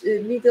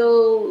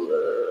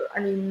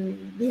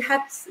mean, we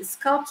had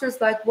sculptures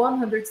like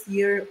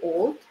 100-year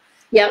old.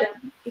 Yep.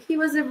 He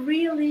was a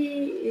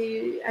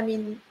really, I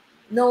mean,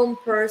 known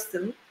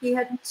person. He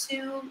had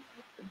two.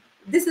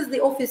 This is the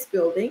office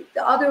building.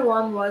 The other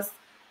one was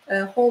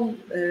a home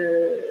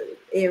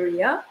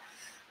area,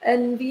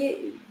 and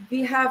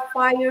we have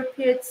fire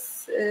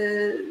pits,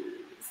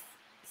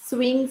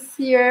 swings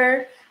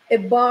here, a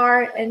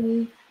bar,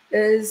 and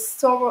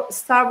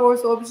Star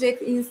Wars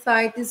object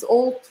inside. These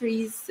old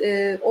trees,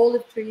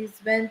 olive trees,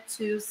 went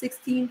to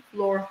 16th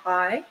floor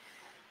high,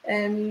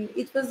 and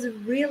it was a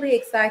really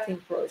exciting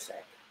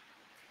project.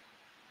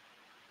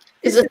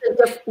 This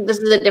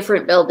is a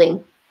different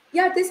building.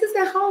 Yeah, this is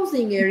a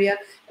housing area.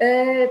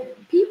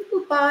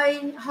 People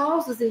buy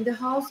houses in the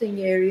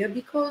housing area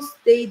because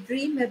they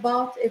dream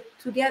about a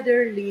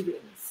together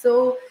living.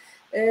 So,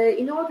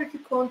 in order to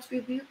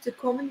contribute to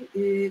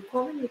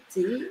community,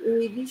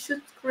 we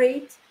should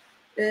create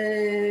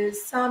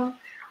some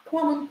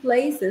common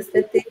places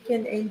that they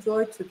can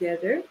enjoy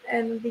together,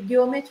 and the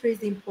geometry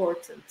is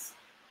important.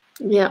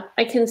 Yeah,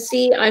 I can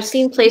see. I've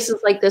seen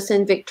places like this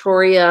in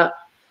Victoria,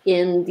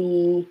 in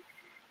the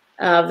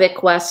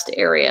Vic West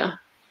area.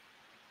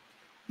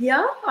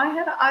 Yeah,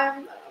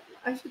 I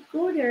should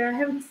go there. I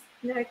haven't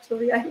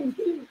actually.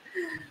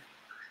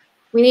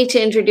 We need to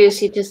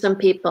introduce you to some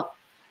people.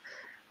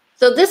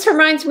 So this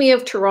reminds me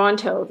of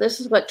Toronto.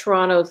 This is what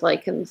Toronto's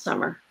like in the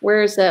summer.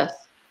 Where is this?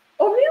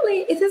 Oh,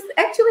 really? It is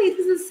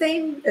the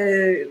same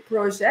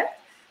project.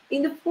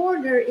 In the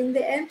corner, in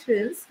the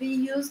entrance, we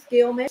used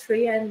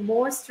geometry and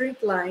more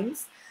straight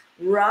lines,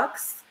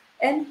 rocks,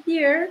 and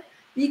here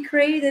we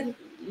created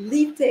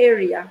lived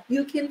area.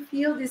 You can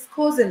feel this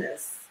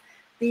coziness.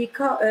 The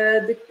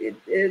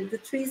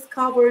trees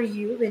cover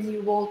you when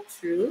you walk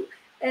through,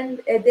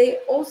 and they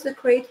also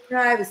create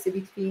privacy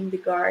between the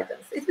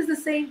gardens. It is the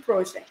same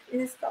project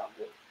in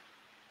Istanbul.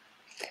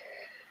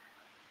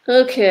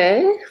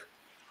 Okay.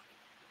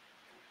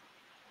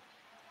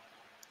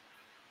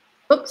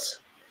 Oops.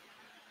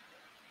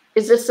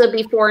 Is this a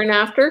before and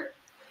after?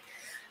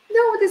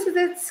 No, this is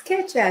a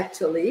sketch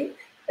actually.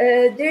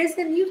 There is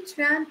a new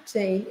trend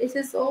change.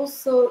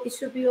 It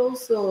should be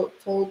also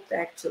told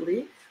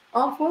actually.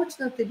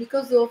 Unfortunately,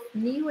 because of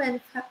new and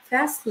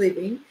fast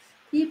living,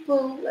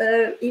 people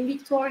in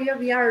Victoria,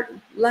 we are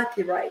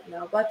lucky right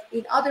now, but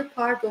in other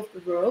part of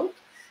the world,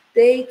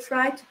 they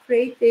try to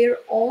create their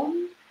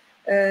own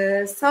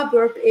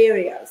suburb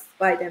areas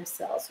by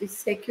themselves with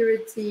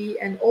security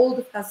and all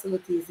the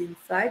facilities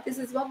inside. This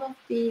is one of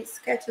the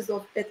sketches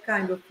of that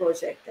kind of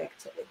project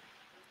actually.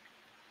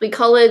 We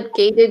call it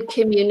gated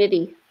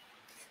community.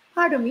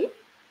 Pardon me?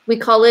 We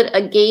call it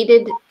a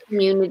gated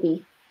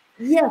community.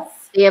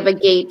 Yes. They have a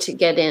gate to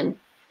get in.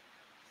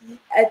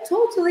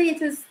 Totally,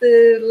 it is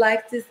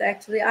like this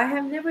actually. I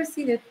have never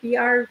seen it. We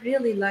are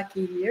really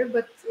lucky here,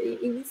 but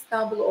in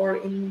Istanbul or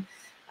in,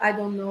 I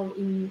don't know,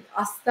 in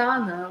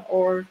Astana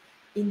or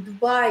in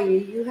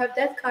Dubai, you have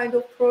that kind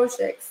of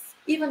projects.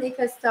 Even if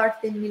I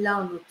started in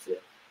Milano too.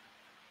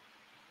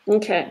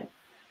 Okay.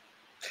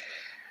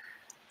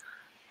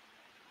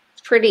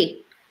 It's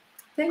pretty.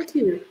 Thank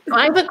you.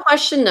 I have a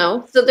question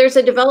though. So there's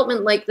a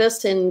development like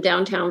this in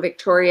downtown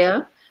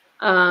Victoria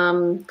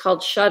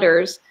called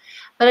Shutters.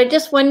 But I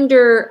just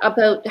wonder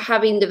about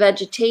having the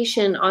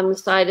vegetation on the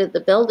side of the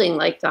building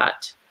like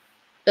that.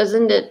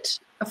 Doesn't it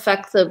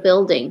affect the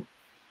building?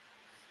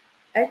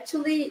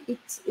 Actually,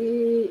 it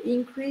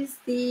increased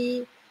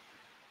the,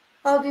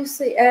 how do you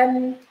say,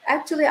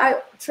 actually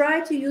I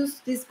try to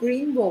use these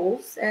green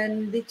walls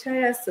and the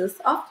terraces.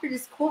 After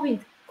this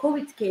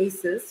COVID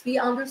cases, we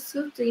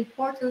understood the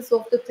importance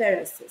of the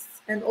terraces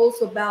and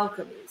also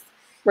balconies.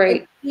 And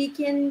Right. we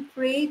can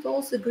create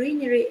also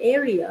greenery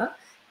area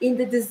in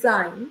the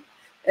design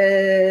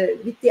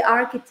with the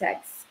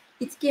architects.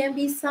 It can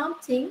be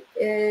something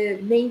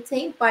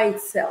maintained by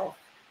itself.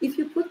 If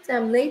you put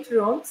them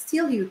later on,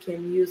 still you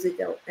can use it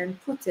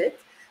and put it,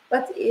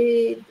 but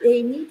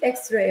they need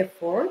extra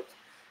effort.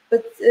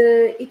 But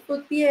it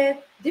would be a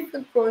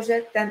different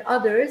project than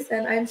others,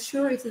 and I'm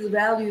sure its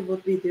value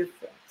would be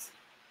different.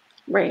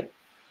 Right.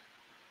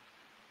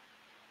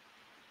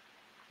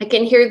 I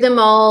can hear them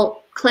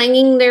all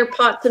clanging their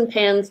pots and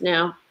pans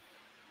now.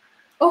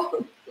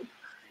 Oh,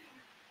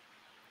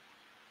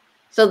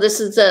 So this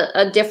is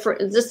a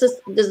different, this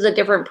is a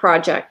different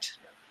project.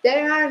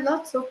 there are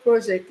lots of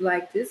projects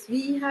like this.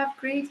 We have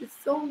created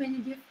so many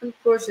different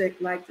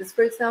projects like this.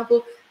 For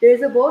example, there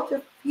is a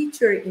water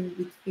feature in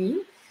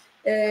between.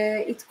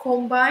 It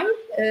combines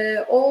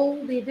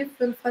all the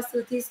different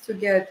facilities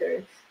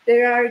together.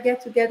 There are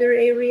get-together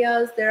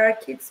areas, there are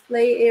kids'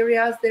 play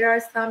areas, there are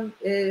some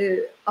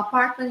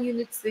apartment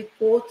units with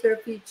water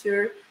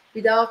feature,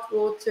 without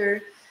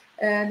water,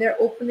 and there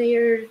are open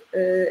air,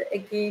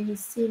 again,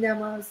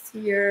 cinemas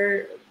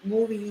here,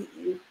 movie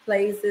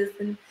places,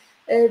 and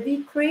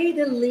we create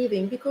a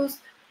living because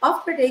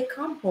after they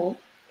come home,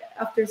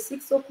 after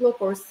 6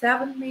 o'clock or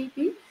seven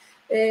maybe,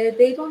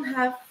 they don't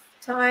have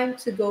time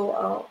to go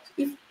out.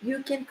 If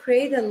you can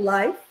create a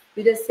life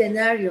with a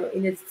scenario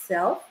in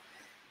itself,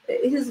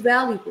 it is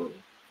valuable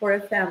for a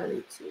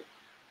family too.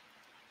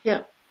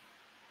 Yeah.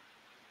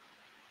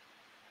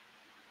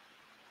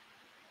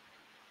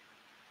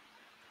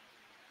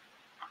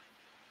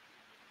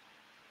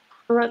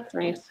 Oh, that's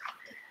nice.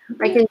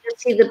 I can just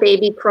see the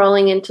baby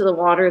crawling into the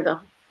water though.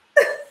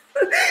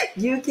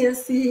 You can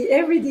see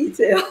every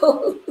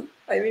detail.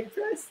 I'm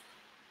impressed.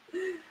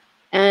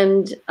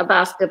 And a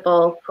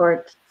basketball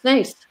court. It's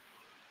nice.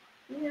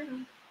 Yeah.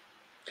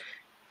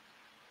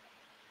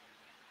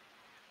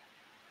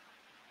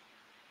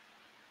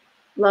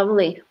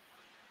 Lovely.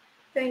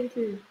 Thank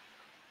you.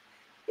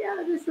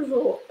 Yeah, this is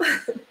all.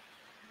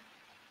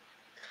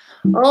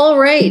 All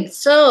right.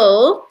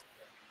 So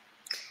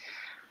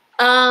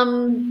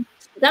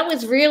that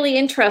was really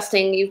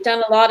interesting. You've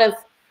done a lot of,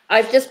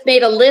 I've just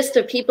made a list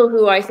of people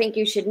who I think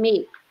you should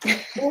meet.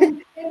 Oh,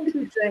 thank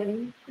you,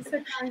 Jane. It's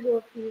a kind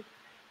of you.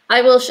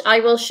 I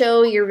will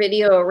show your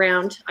video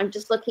around. I'm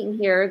just looking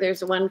here.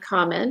 There's one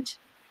comment.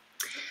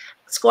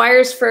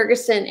 Squires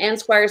Ferguson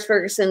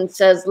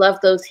says, love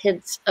those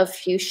hints of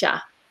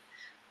fuchsia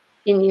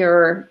in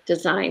your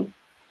design.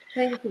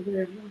 Thank you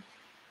very much.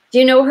 Do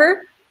you know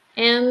her?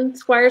 And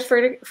Squires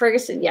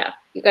Ferguson? Yeah,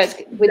 you guys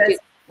would do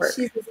work.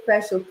 She's a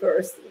special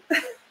person.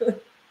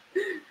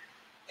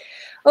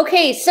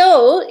 Okay,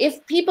 so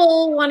if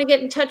people want to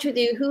get in touch with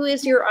you, who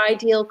is your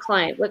ideal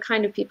client? What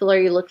kind of people are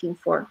you looking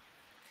for?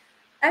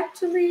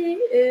 Actually,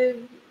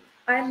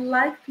 I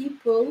like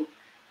people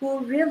who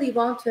really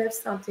want to have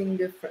something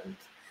different.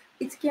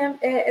 It can,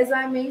 as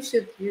I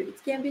mentioned you,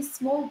 it can be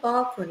small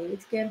balcony,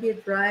 it can be a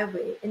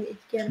driveway, and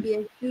it can be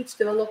a huge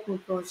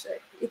development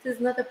project. It is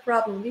not a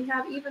problem. We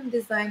have even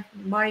designed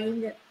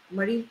marine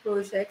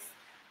projects.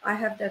 I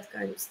have that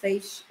kind of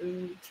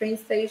station, train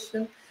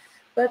station.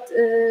 But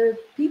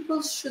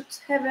people should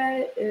have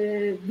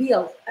a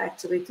will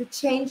actually to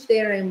change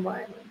their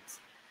environment.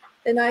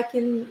 And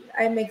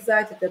I'm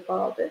excited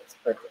about it.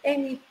 But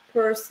any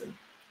person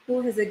who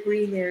has a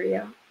green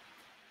area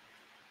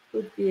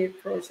would be a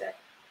project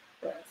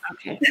for us.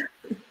 Okay.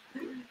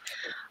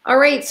 All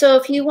right. So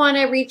if you want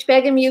to reach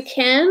Begum, you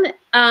can.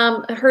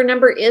 Her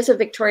number is a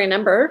Victoria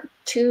number,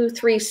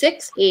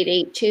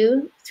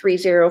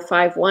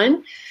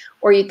 236-882-3051.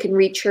 Or you can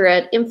reach her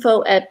at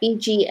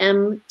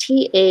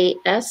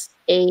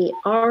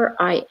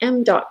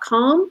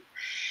info@bgmtasarim.com.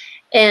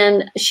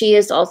 And she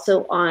is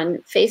also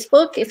on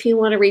Facebook if you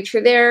want to reach her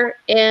there.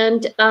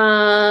 And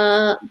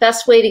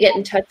best way to get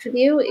in touch with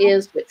you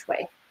is which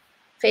way?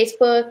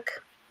 Facebook?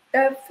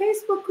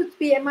 Facebook could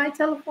be, and my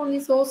telephone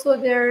is also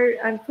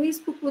there, and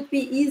Facebook would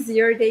be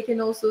easier. They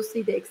can also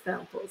see the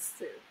examples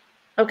too.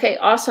 Okay,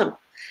 awesome.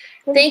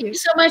 Thank you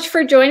so much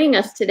for joining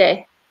us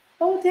today.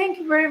 Oh, thank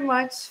you very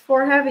much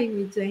for having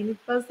me, Jane. It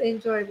was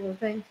enjoyable.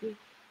 Thank you.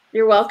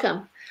 You're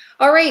welcome.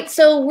 All right,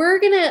 so we're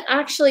going to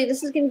actually,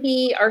 this is going to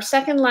be our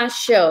second last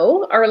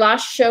show. Our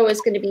last show is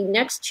going to be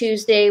next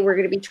Tuesday. We're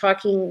going to be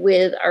talking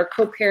with our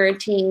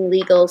co-parenting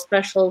legal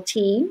special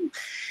team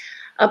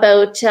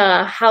about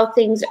how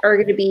things are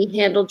going to be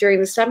handled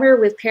during the summer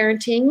with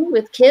parenting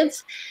with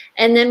kids.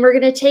 And then we're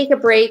going to take a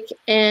break.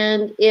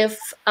 And if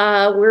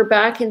we're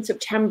back in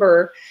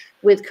September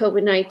with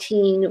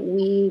COVID-19,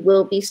 we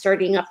will be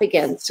starting up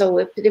again. So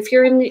if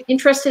you're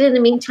interested in the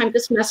meantime,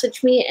 just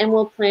message me and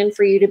we'll plan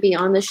for you to be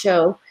on the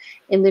show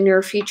in the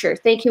near future.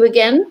 Thank you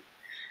again.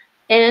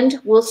 And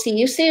we'll see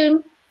you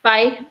soon.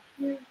 Bye.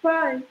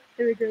 Bye.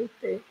 Have a great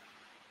day.